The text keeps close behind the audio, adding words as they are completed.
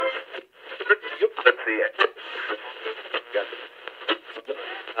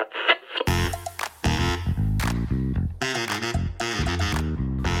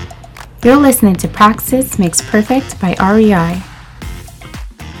You're listening to Praxis Makes Perfect by REI.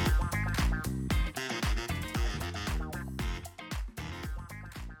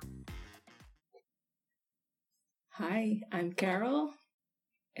 Hi, I'm Carol,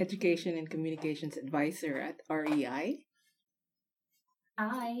 Education and Communications Advisor at REI.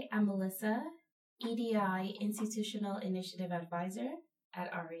 Hi, I'm Melissa, EDI Institutional Initiative Advisor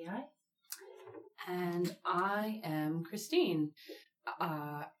at REI. And I am Christine,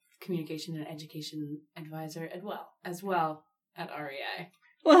 Communication and Education Advisor as well at REI.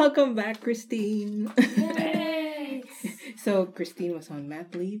 Welcome back, Christine. Thanks. So, Christine was on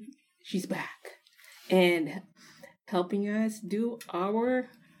mat leave. She's back and helping us do our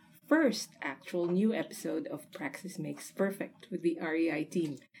first actual new episode of Praxis Makes Perfect with the REI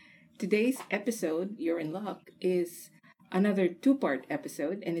team. Today's episode, You're in Luck, is another two-part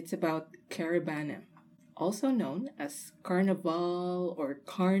episode, and it's about Caribana, also known as Carnival or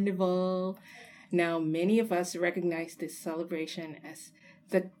Carnival. Now, many of us recognize this celebration as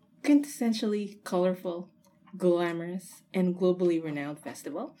the quintessentially colorful, glamorous, and globally renowned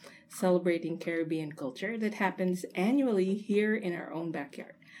festival celebrating Caribbean culture that happens annually here in our own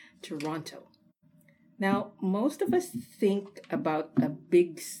backyard, Toronto. Now, most of us think about a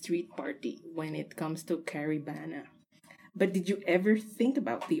big street party when it comes to Caribana. But did you ever think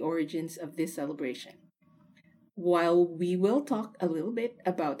about the origins of this celebration? While we will talk a little bit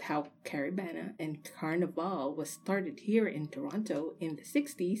about how Caribana and Carnival was started here in Toronto in the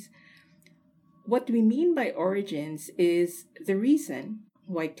 60s, what we mean by origins is the reason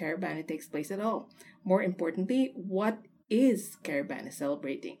why Caribana takes place at all. More importantly, what is Caribana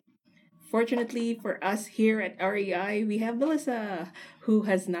celebrating? Fortunately for us here at REI, we have Melissa, who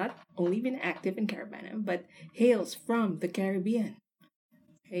has not only been active in Caribana, but hails from the Caribbean.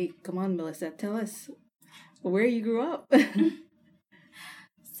 Hey, come on, Melissa, tell us where you grew up.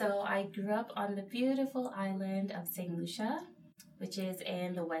 So I grew up on the beautiful island of St. Lucia, which is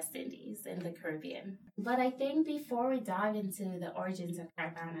in the West Indies, in the Caribbean. But I think before we dive into the origins of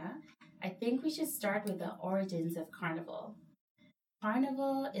Caribana, I think we should start with the origins of Carnival.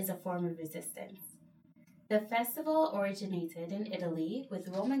 Carnival is a form of resistance. The festival originated in Italy with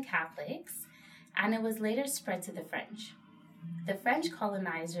Roman Catholics, and it was later spread to the French. The French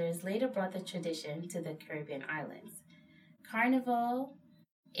colonizers later brought the tradition to the Caribbean islands. Carnival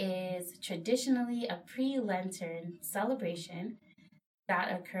is traditionally a pre-Lenten celebration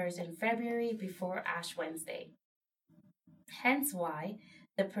that occurs in February before Ash Wednesday. Hence why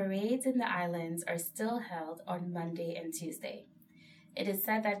the parades in the islands are still held on Monday and Tuesday. It is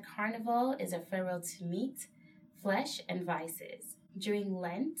said that Carnival is a farewell to meat, flesh, and vices during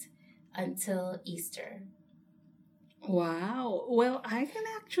Lent until Easter. Wow. Well, I can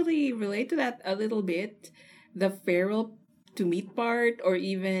actually relate to that a little bit. The farewell to meat part, or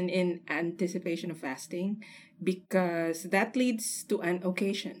even in anticipation of fasting, because that leads to an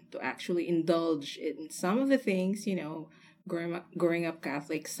occasion to actually indulge in some of the things, growing up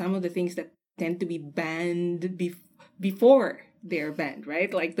Catholic, some of the things that tend to be banned before they're banned,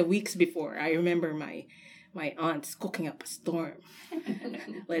 right? Like the weeks before. I remember my aunt's cooking up a storm.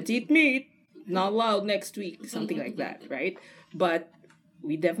 Let's eat meat. Not allowed next week. Something like that, right? But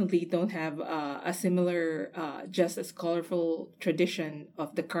we definitely don't have a similar, just as colorful tradition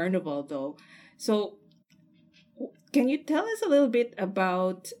of the carnival, though. So, can you tell us a little bit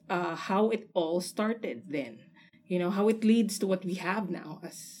about how it all started then? How it leads to what we have now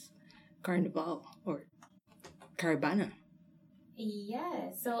as Carnival or Caribana.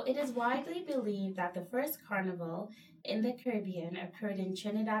 Yes, so it is widely believed that the first carnival in the Caribbean occurred in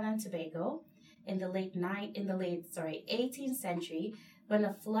Trinidad and Tobago in the late 18th century, when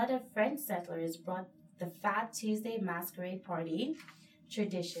a flood of French settlers brought the Fat Tuesday masquerade party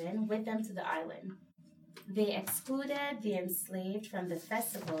tradition with them to the island. They excluded the enslaved from the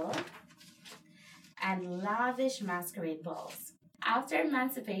festival and lavish masquerade balls. After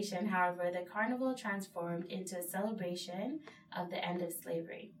emancipation, however, the carnival transformed into a celebration of the end of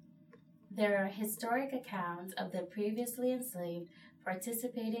slavery. There are historic accounts of the previously enslaved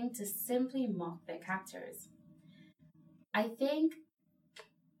participating to simply mock their captors. I think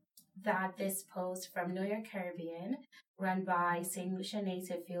that this post from New York Caribbean, run by St. Lucia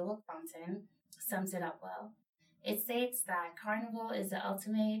native Phil Compton, sums it up well. It states that Carnival is the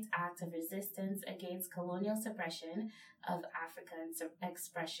ultimate act of resistance against colonial suppression of African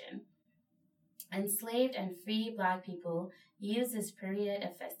expression. Enslaved and free Black people use this period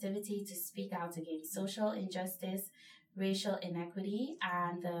of festivity to speak out against social injustice, racial inequity,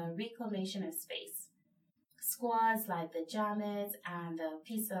 and the reclamation of space. Squads like the Jammets and the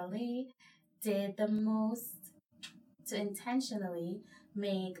Pisali did the most to intentionally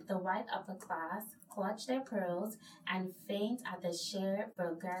make the white upper class clutch their pearls and faint at the sheer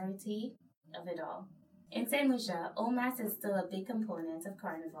vulgarity of it all. In St. Lucia, Omas is still a big component of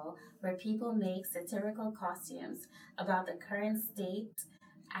Carnival, where people make satirical costumes about the current state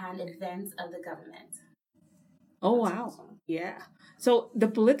and events of the government. Oh, That's wow. awesome. Yeah. So the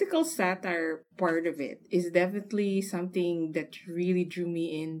political satire part of it is definitely something that really drew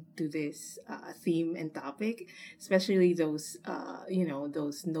me into this theme and topic, especially those,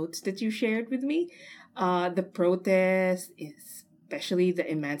 those notes that you shared with me. The protest, especially the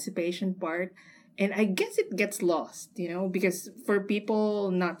emancipation part. And I guess it gets lost, because for people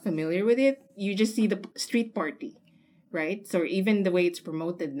not familiar with it, you just see the street party, right? So even the way it's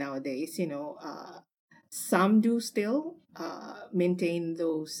promoted nowadays, some do still maintain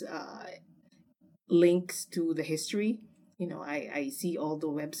those links to the history. I see all the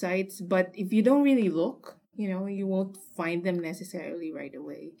websites, but if you don't really look, you won't find them necessarily right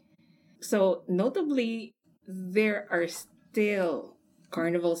away. So, notably, there are still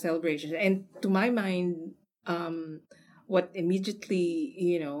carnival celebrations. And to my mind, what immediately,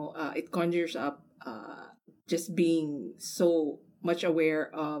 it conjures up just being so much aware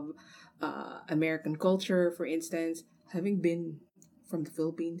of American culture, for instance, having been from the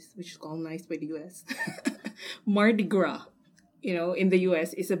Philippines, which is colonized by the US. Mardi Gras, in the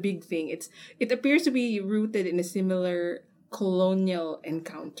US is a big thing. It appears to be rooted in a similar colonial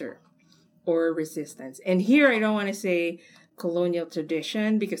encounter or resistance. And here I don't want to say colonial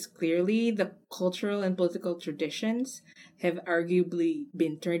tradition because clearly the cultural and political traditions have arguably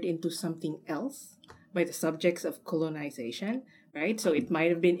been turned into something else by the subjects of colonization, right? So it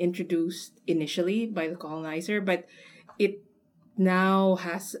might have been introduced initially by the colonizer, but it now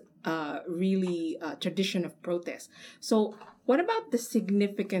has really a tradition of protest. So, what about the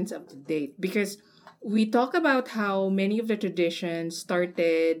significance of the date? Because we talk about how many of the traditions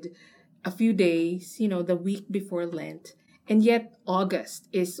started a few days, the week before Lent, and yet August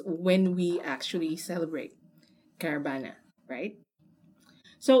is when we actually celebrate Caribana, right?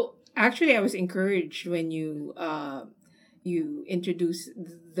 So actually, I was encouraged when you introduce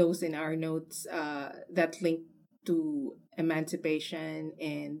those in our notes that link to emancipation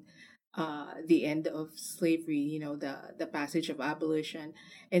and the end of slavery. The passage of abolition,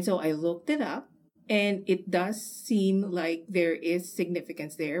 and so I looked it up, and it does seem like there is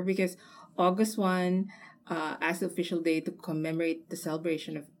significance there because August 1, as the official day to commemorate the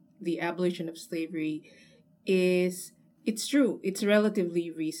celebration of the abolition of slavery, it's true. It's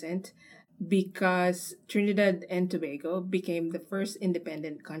relatively recent because Trinidad and Tobago became the first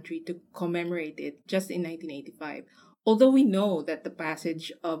independent country to commemorate it just in 1985. Although we know that the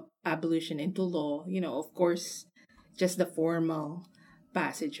passage of abolition into law, of course, just the formal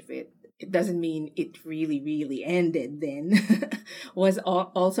passage of it doesn't mean it really, really ended then, was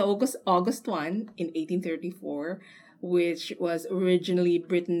also August 1 in 1834, which was originally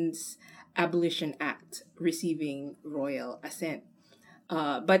Britain's Abolition Act receiving royal assent.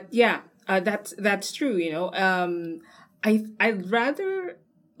 But yeah, that's true. I'd rather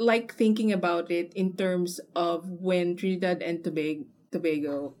like thinking about it in terms of when Trinidad and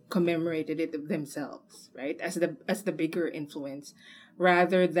Tobago commemorated it themselves, right? As the bigger influence,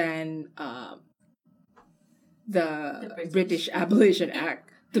 rather than the British Abolition Act.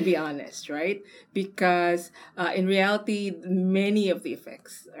 To be honest, right? Because in reality, many of the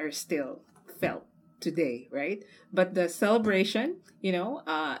effects are still felt today, right? But the celebration,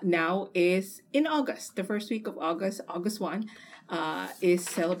 now is in August. The first week of August, August 1, is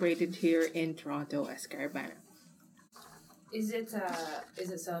celebrated here in Toronto as Caribana. Is it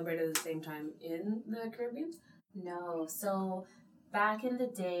celebrated at the same time in the Caribbean? No. So back in the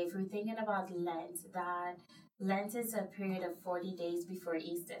day, if we're thinking about Lent is a period of 40 days before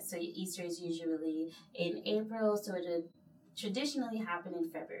Easter. So Easter is usually in April, so it would traditionally happen in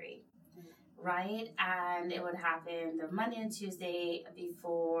February, right? And it would happen the Monday and Tuesday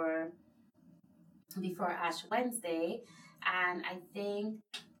before Ash Wednesday. And I think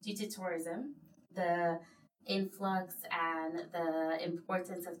due to tourism, the influx and the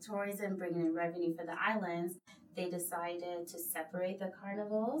importance of tourism bringing in revenue for the islands, they decided to separate the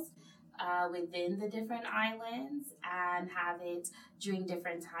carnivals within the different islands and have it during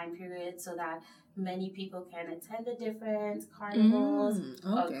different time periods so that many people can attend the different carnivals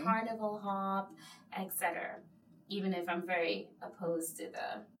Okay. or carnival hop, etc. Even if I'm very opposed to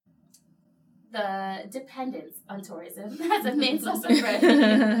the dependence on tourism as a main source of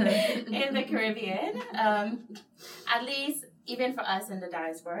revenue in the Caribbean. At least, even for us in the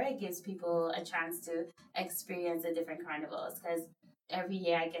diaspora, it gives people a chance to experience the different carnivals, because every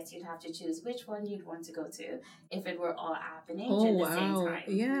year I guess you'd have to choose which one you'd want to go to if it were all happening at the same time.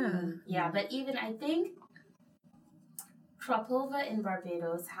 Yeah. Yeah, but even I think Cropova in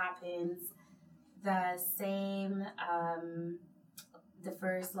Barbados happens the same the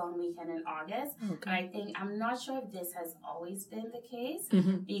first long weekend in August. Okay. And I think, I'm not sure if this has always been the case,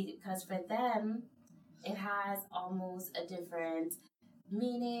 because for them, it has almost a different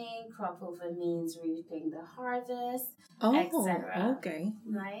meaning. Crop over means reaping the harvest, etc. Okay.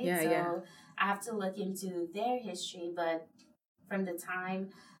 Right? Yeah, so yeah. I have to look into their history, but from the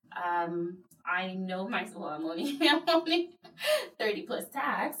time I know myself, well, I'm only 30 plus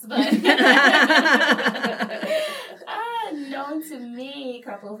tax, but known to me,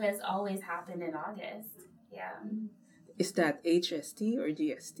 crop over has always happened in August. Yeah. Is that HST or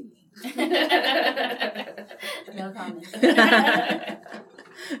GST? No comment.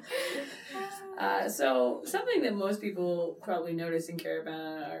 So something that most people probably notice in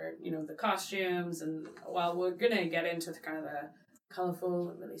Caribana are, the costumes, and while we're gonna get into the kind of the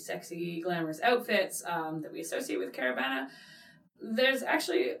colorful and really sexy, glamorous outfits that we associate with Caribana, there's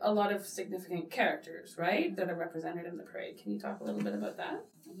actually a lot of significant characters, right, that are represented in the parade. Can you talk a little bit about that?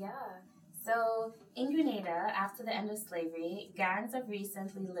 Yeah. So in Grenada, after the end of slavery, gangs of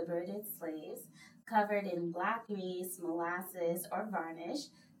recently liberated slaves covered in black grease, molasses, or varnish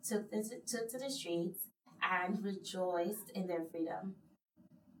took to the streets and rejoiced in their freedom.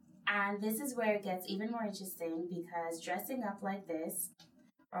 And this is where it gets even more interesting, because dressing up like this,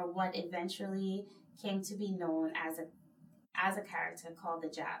 or what eventually came to be known as a character called the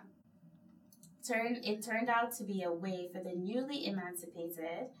Jab, it turned out to be a way for the newly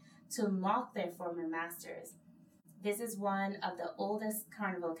emancipated to mock their former masters. This is one of the oldest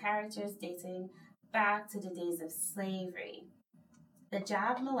carnival characters, dating back to the days of slavery. The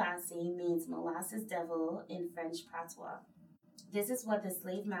Jab Molassie means molasses devil in French patois. This is what the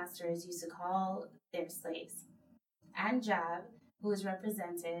slave masters used to call their slaves. And Jab, who is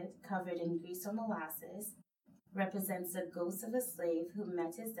represented covered in grease or molasses, represents the ghost of a slave who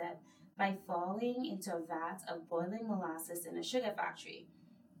met his death by falling into a vat of boiling molasses in a sugar factory.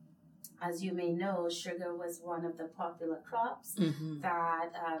 As you may know, sugar was one of the popular crops that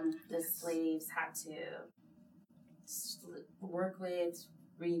the slaves had to work with,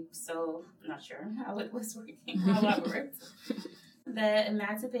 reap. So I'm not sure how it was working, how that worked. The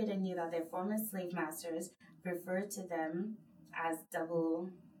emancipated knew that their former slave masters referred to them as double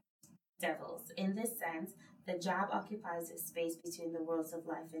devils. In this sense, the Jab occupies a space between the worlds of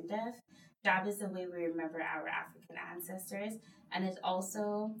life and death. Jab is the way we remember our African ancestors, and it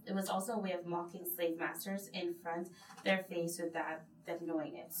was also a way of mocking slave masters in front their face without them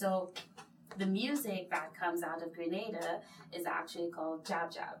knowing it. So the music that comes out of Grenada is actually called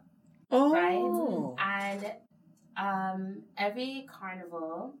Jab Jab. Oh. Right? And every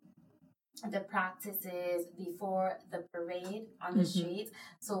carnival, the practices before the parade on the streets.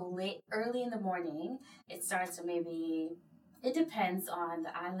 So early in the morning, it starts to it depends on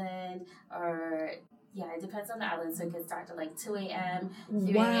the island, it depends on the island. So it can start at 2 a.m.,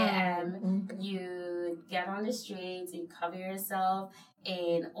 3 a.m. You get on the streets, you cover yourself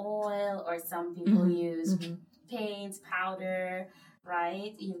in oil, or some people use paint, powder,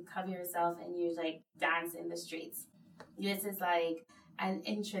 right? You cover yourself and you dance in the streets. This is and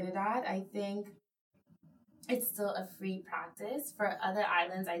in Trinidad, I think it's still a free practice. For other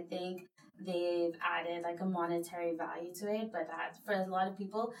islands, I think they've added a monetary value to it, but that for a lot of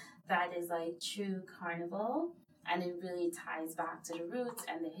people, that is true carnival, and it really ties back to the roots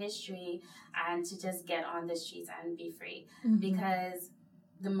and the history, and to just get on the streets and be free. Because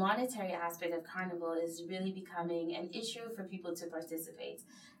the monetary aspect of carnival is really becoming an issue for people to participate,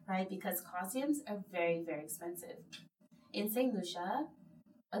 right? Because costumes are very, very expensive. In St. Lucia,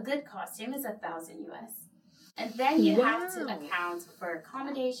 a good costume is $1,000 US. And then you have to account for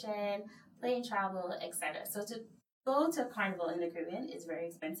accommodation, plane travel, etc. So to go to a carnival in the Caribbean is very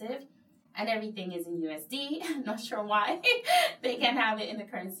expensive, and everything is in USD. Not sure why. They can have it in the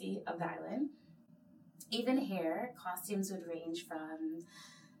currency of the island. Even here, costumes would range from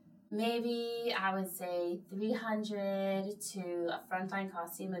maybe, I would say, 300 to a frontline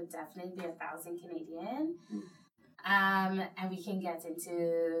costume would definitely be 1,000 Canadian. And we can get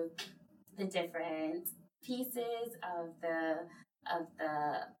into the different pieces of the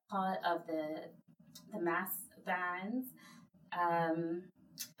mass bands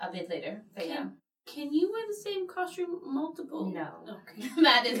a bit later. But yeah. Can you wear the same costume multiple? No. Okay.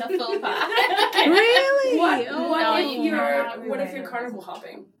 That is a faux pas. Really? What No, if you cannot what if rewrite you're it. carnival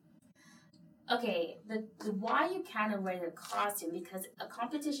hopping? Okay, the why you cannot wear the costume, because a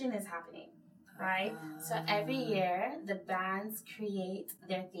competition is happening, right? So every year the bands create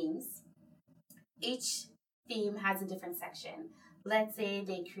their themes. Each theme has a different section. Let's say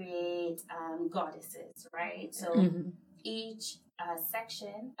they create goddesses, right? So Mhm. each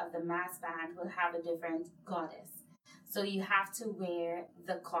section of the mass band will have a different goddess. So you have to wear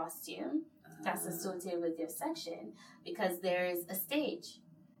the costume that's associated with your section, because there is a stage.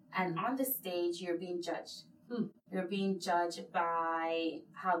 And on the stage, you're being judged. You're being judged by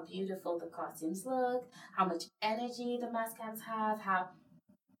how beautiful the costumes look, how much energy the mascots have, how,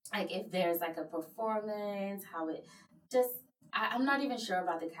 like, if there's like a performance, how it just, I'm not even sure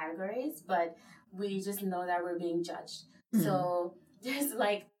about the categories, but we just know that we're being judged. Mhm. So there's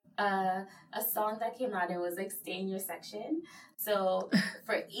like a song that came out and it was like stay in your section. So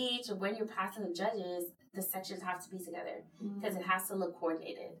for each, when you're passing the judges, the sections have to be together because it has to look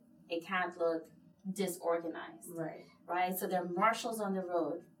coordinated. It can't look disorganized, Right. right? So there are marshals on the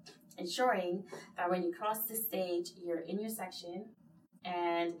road ensuring that when you cross the stage, you're in your section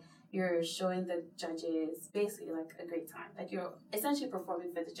and you're showing the judges basically like a great time. Like you're essentially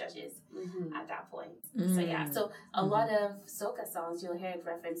performing for the judges at that point. So yeah, so a lot of soca songs, you'll hear it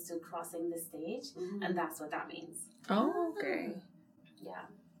reference to crossing the stage, and that's what that means. Oh, okay. Yeah.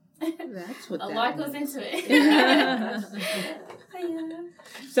 That's what A that lot means. goes into it. Yeah. Yeah.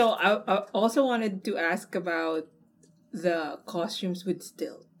 So I also wanted to ask about the costumes with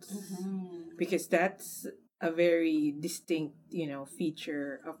stilts, because that's a very distinct,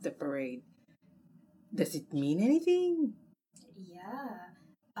 feature of the parade. Does it mean anything? Yeah.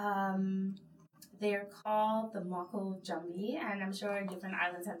 They're called the Moko Jumbi, and I'm sure different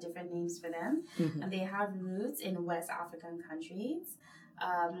islands have different names for them. Mhm. And they have roots in West African countries.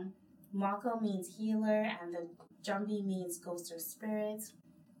 Moko means healer, and the Jumbi means ghost or spirit.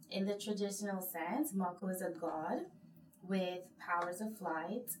 In the traditional sense, Moko is a god with powers of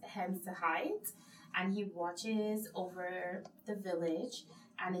flight, hence the height, and he watches over the village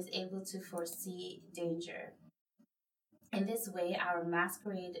and is able to foresee danger. In this way, our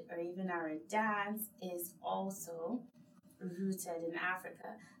masquerade or even our dance is also rooted in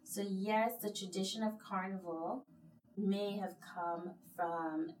Africa. So yes, the tradition of carnival may have come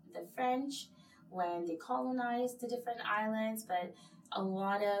from the French when they colonized the different islands, but a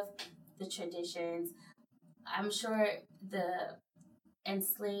lot of the traditions, I'm sure the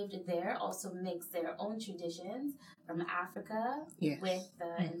enslaved there also mix their own traditions from Africa Yes. with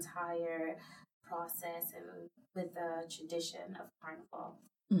the entire process and with the tradition of carnival.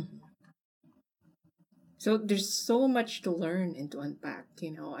 Mhm. So there's so much to learn and to unpack.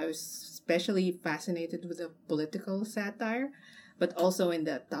 I was especially fascinated with the political satire, but also in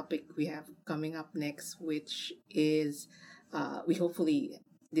the topic we have coming up next, which is we hopefully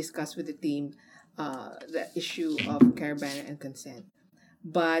discuss with the team the issue of Caribana and consent.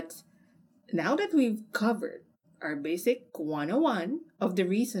 But now that we've covered our basic 101 of the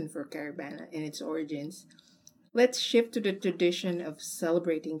reason for Caribana and its origins, let's shift to the tradition of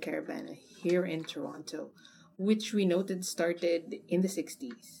celebrating Caribana here in Toronto, which we noted started in the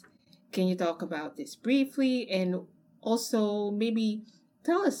 60s. Can you talk about this briefly and also maybe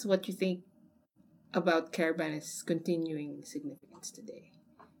tell us what you think about Caribana's continuing significance today?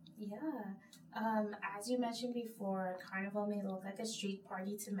 Yeah. As you mentioned before, Carnival may look like a street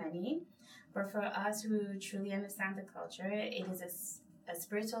party to many, but for us who truly understand the culture, it is a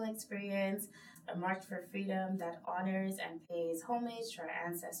spiritual experience, a march for freedom that honors and pays homage to our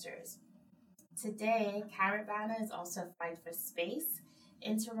ancestors. Today, Caribana is also a fight for space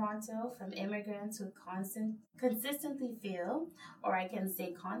in Toronto from immigrants who consistently feel, or I can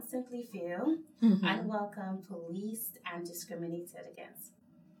say constantly feel, unwelcome, policed, and discriminated against.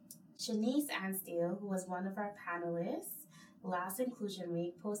 Shanice Ansteele, who was one of our panelists last Inclusion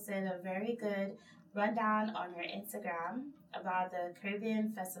Week, posted a very good rundown on her Instagram about the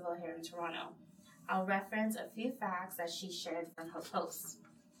Caribbean Festival here in Toronto. I'll reference a few facts that she shared from her post.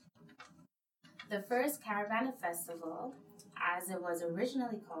 The first Caribana Festival, as it was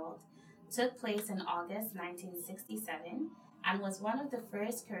originally called, took place in August 1967 and was one of the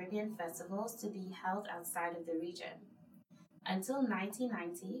first Caribbean festivals to be held outside of the region. Until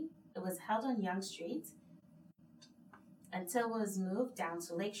 1990, it was held on Yonge Street until it was moved down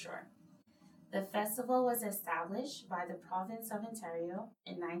to Lakeshore. The festival was established by the province of Ontario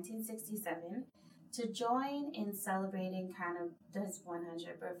in 1967 to join in celebrating Canada's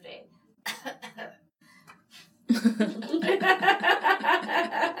 100th birthday.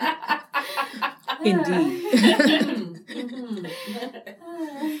 Indeed.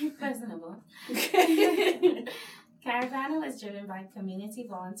 Personable. Caribana was driven by community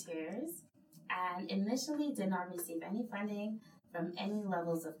volunteers and initially did not receive any funding from any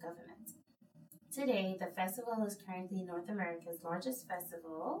levels of government. Today, the festival is currently North America's largest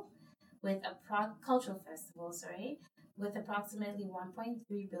festival with cultural festival, with approximately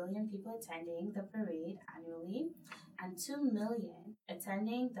 1.3 billion people attending the parade annually and 2 million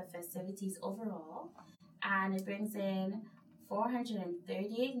attending the festivities overall, and it brings in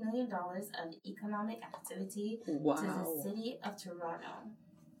 $438 million of economic activity to the city of Toronto.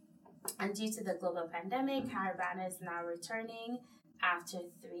 And due to the global pandemic, Caribana is now returning after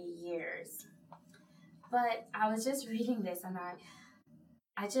 3 years. But I was just reading this and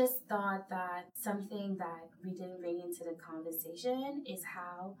I just thought that something that we didn't bring into the conversation is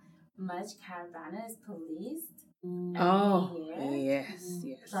how much Caribana is policed every year.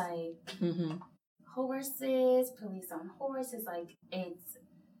 Yes. Like horses, police on horses, like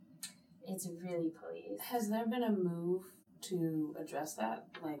it's really policed. Has there been a move to address that?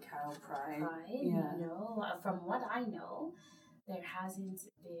 Like how Pride? Yeah. No, from what I know, there hasn't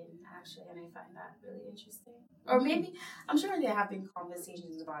been actually, and I find that really interesting. Or maybe, I'm sure there have been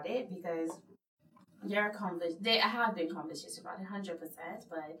conversations about it because there have been conversations about it, 100%,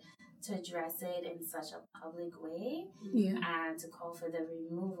 but to address it in such a public way and to call for the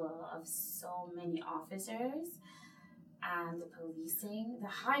removal of so many officers and the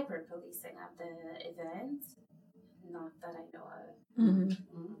hyper-policing of the event, not that I know of.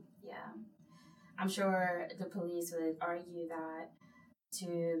 Yeah. I'm sure the police would argue that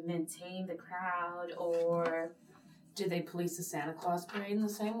to maintain the crowd, or do they police the Santa Claus parade in the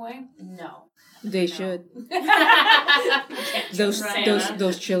same way? No. They should.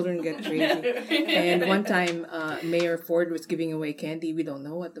 Those children get crazy. And one time, Mayor Ford was giving away candy. We don't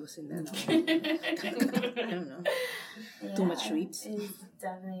know what was in that. I don't know. Yeah, too much sweets. It's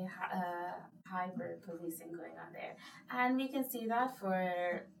definitely hyper policing going on there, and we can see that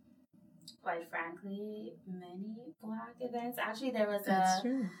for, quite frankly, many Black events. Actually, there was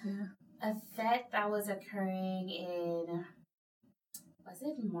a fete that was occurring in, was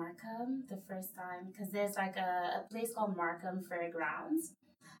it Markham the first time? Because there's like a place called Markham Fairgrounds.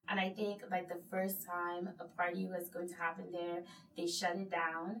 And I think like the first time a party was going to happen there, they shut it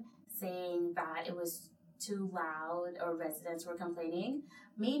down, saying that it was too loud or residents were complaining.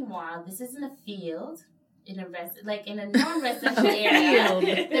 Meanwhile, this is in a field, in a non-residential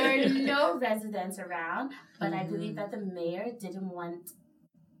area. There are no residents around, but I believe that the mayor didn't want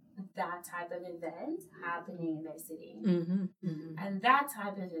that type of event happening in their city. And that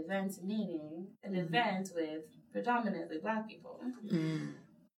type of event meaning an event with predominantly Black people.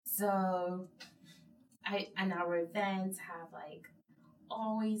 So our events have like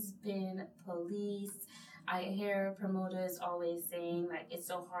always been policed. I hear promoters always saying like it's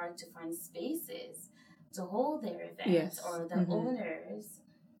so hard to find spaces to hold their events, or the owners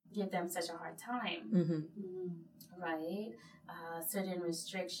give them such a hard time, right? Certain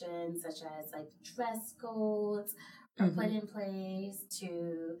restrictions such as like dress codes are put in place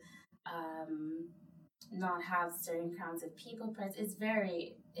to not have certain crowds of people present.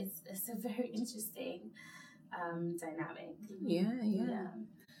 It's a very interesting dynamic. Yeah.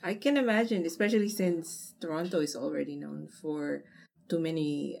 I can imagine, especially since Toronto is already known for too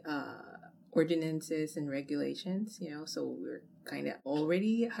many ordinances and regulations, so we're kind of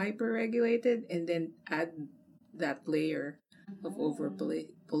already hyper regulated, and then add that layer of over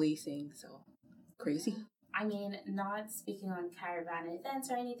policing. So crazy. I mean, not speaking on Caribana events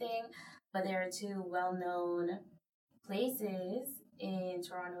or anything, but there are two well-known places in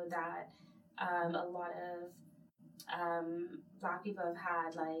Toronto that a lot of Black people have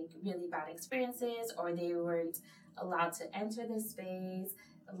had like really bad experiences, or they weren't allowed to enter this space.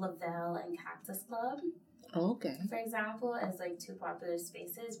 Lavelle and Cactus Club, for example, as like two popular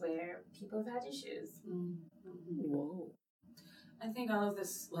spaces where people have had issues. Whoa. I think all of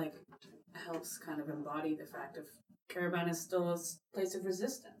this like helps kind of embody the fact of Caribana is still a place of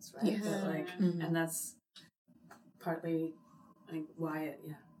resistance, right? Yes. But, like, and that's partly why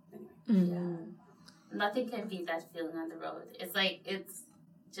anyway. Nothing can beat that feeling on the road. It's like, it's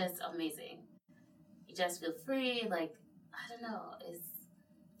just amazing. You just feel free, like, I don't know, it's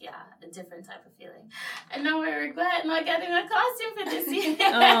a different type of feeling. And now I regret not getting a costume for this year.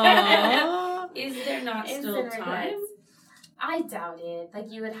 Is there not still time? I doubt it. Like,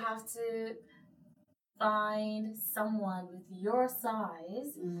 you would have to find someone with your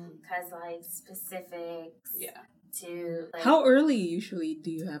size, because like specifics to like, how early usually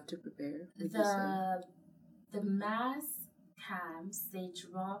do you have to prepare? The mass camps, they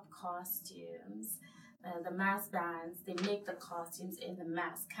drop costumes. The mass bands, they make the costumes in the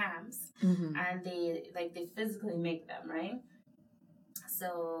mass camps, and they physically make them, right?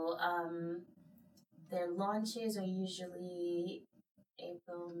 So their launches are usually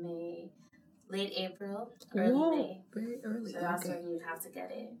April, May, late April, early May. Very early. So that's when you have to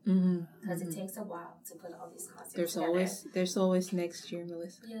get it, because it takes a while to put all these costumes There's always next year,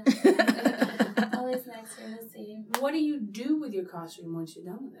 Melissa. Yeah, always next year. Let's see. What do you do with your costume once you're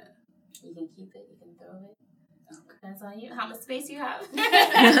done with it? You can keep it. You can throw it. Depends on you, how much space you have.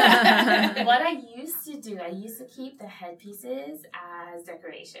 What I used to do, I used to keep the headpieces as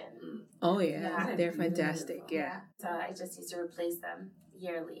decoration. Oh yeah, they're fantastic. Yeah. So I just used to replace them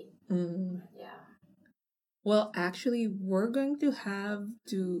yearly. Yeah. Well, actually, we're going to have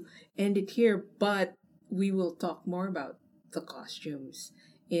to end it here, but we will talk more about the costumes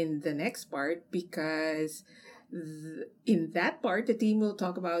in the next part, because in that part, the team will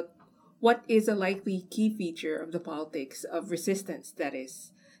talk about what is a likely key feature of the politics of resistance that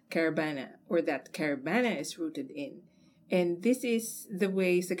is Caribana, or that Caribana is rooted in. And this is the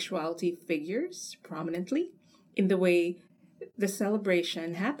way sexuality figures prominently in the way the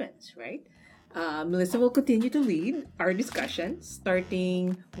celebration happens, right? Melissa will continue to lead our discussion,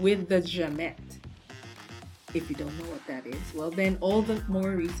 starting with the jamette. If you don't know what that is, well then all the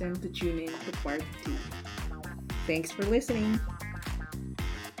more reason to tune in to part 2. Thanks for listening.